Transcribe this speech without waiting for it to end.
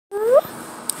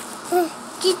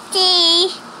Titi.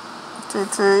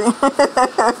 Titi.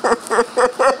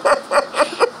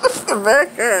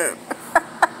 Back up.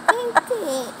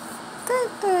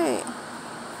 Titi.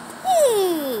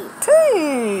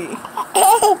 Titi.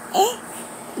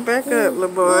 Back up, little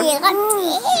boy.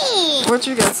 What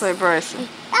you got to say, Bryson?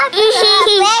 What?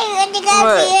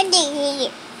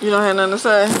 You don't have nothing to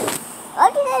say?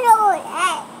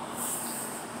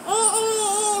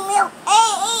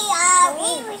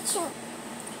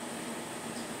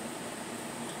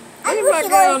 Leave my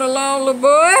girl alone, little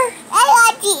boy.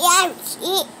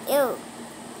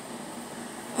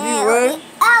 You what?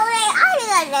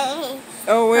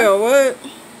 Oh, well, what?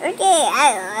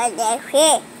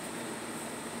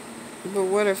 But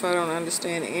what if I don't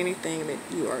understand anything that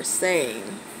you are saying?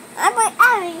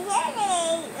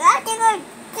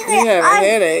 You have a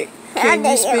headache. Can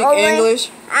you speak English?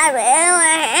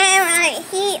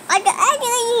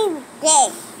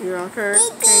 You don't care? Can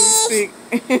you speak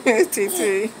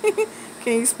TT?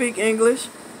 Can you speak English?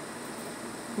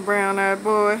 Brown-eyed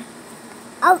boy.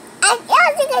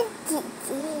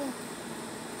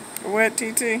 What,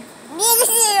 TT?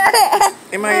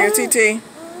 Am I your TT?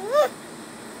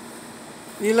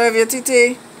 You love your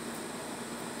TT?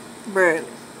 Bradley,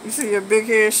 you see your big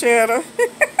hair shadow?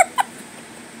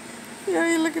 Yeah,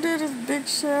 you look at that, his big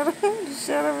shadow. The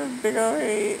shadow of his big old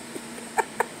head.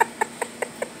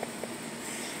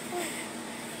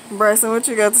 Bryson, what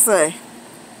you got to say?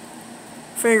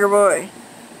 Finger boy.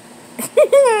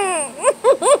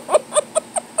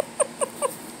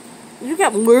 You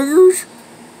got boogers?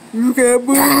 You got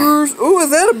boogers? Ooh, is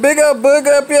that a big old bug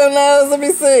up your nose? Let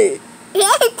me see.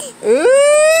 Ooh.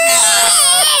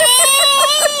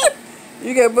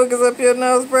 You got boogers up your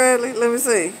nose, Bradley? Let me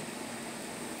see.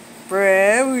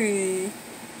 Bradley.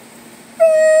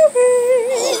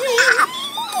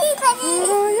 What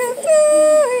are you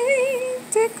doing?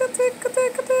 Tickle, tickle,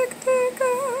 tickle, tickle,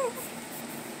 tickle.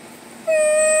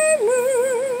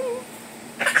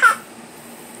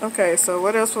 Okay, so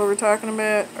what else were we talking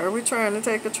about? Are we trying to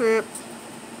take a trip?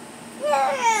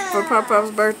 Yeah. For Pop-Pop's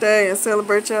birthday and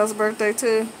celebrate y'all's birthday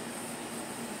too?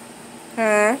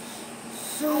 Huh?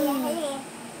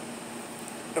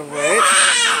 Wait.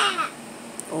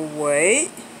 Wait.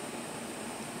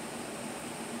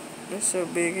 That's your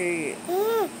big head.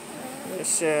 That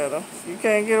shadow. You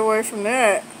can't get away from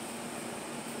that.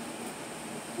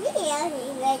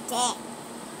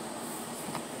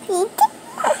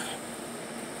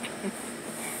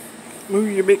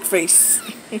 Move your big face.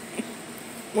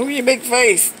 Move your big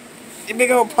face. Your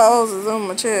big old paws is on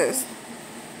my chest.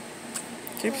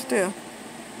 Keep still.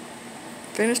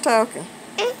 Finish talking.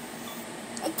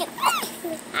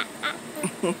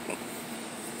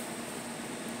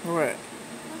 What?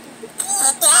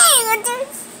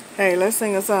 Hey, let's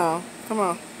sing a song. Come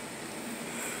on.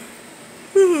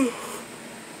 Excuse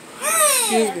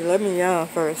me, let me yawn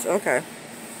first. Okay.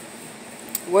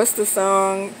 What's the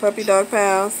song? Puppy Dog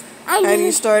Pals? How do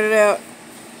you start it out?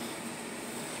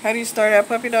 How do you start out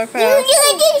Puppy Dog Pals?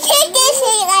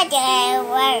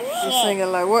 You sing it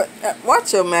like what?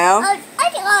 Watch your mouth.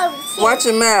 Watch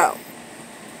your mouth.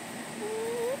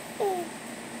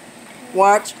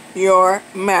 Watch your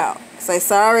mouth. Say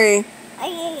sorry.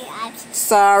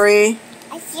 Sorry.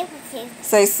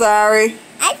 Say sorry.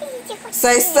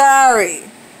 Say sorry.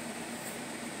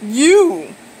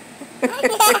 You.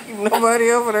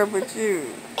 Nobody over there but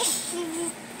you.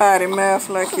 Potty mouth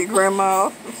like your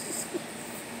grandma.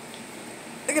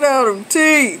 Look at all them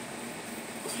teeth.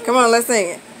 Come on, let's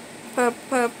sing it.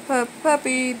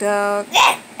 Puppy dog.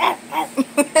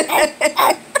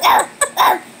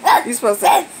 You supposed to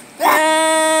say.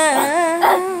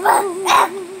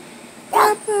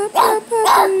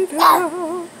 Puppy dog.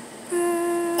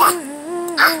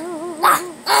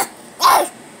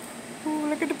 Ooh,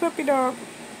 look at the puppy dog.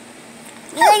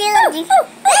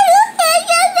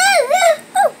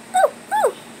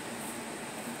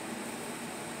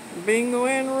 Bingo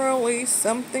and Rolly,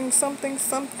 something, something,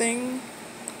 something.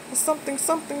 Something,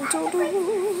 something to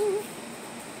do.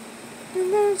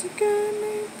 And there's a guy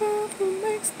named Bob who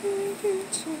makes the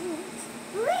inventions.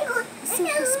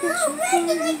 Something special for you.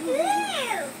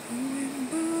 When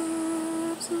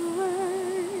Bob's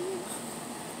away,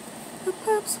 the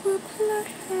pups will play.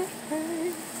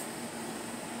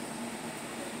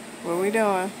 What are we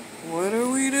doing? What are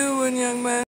we doing, young man?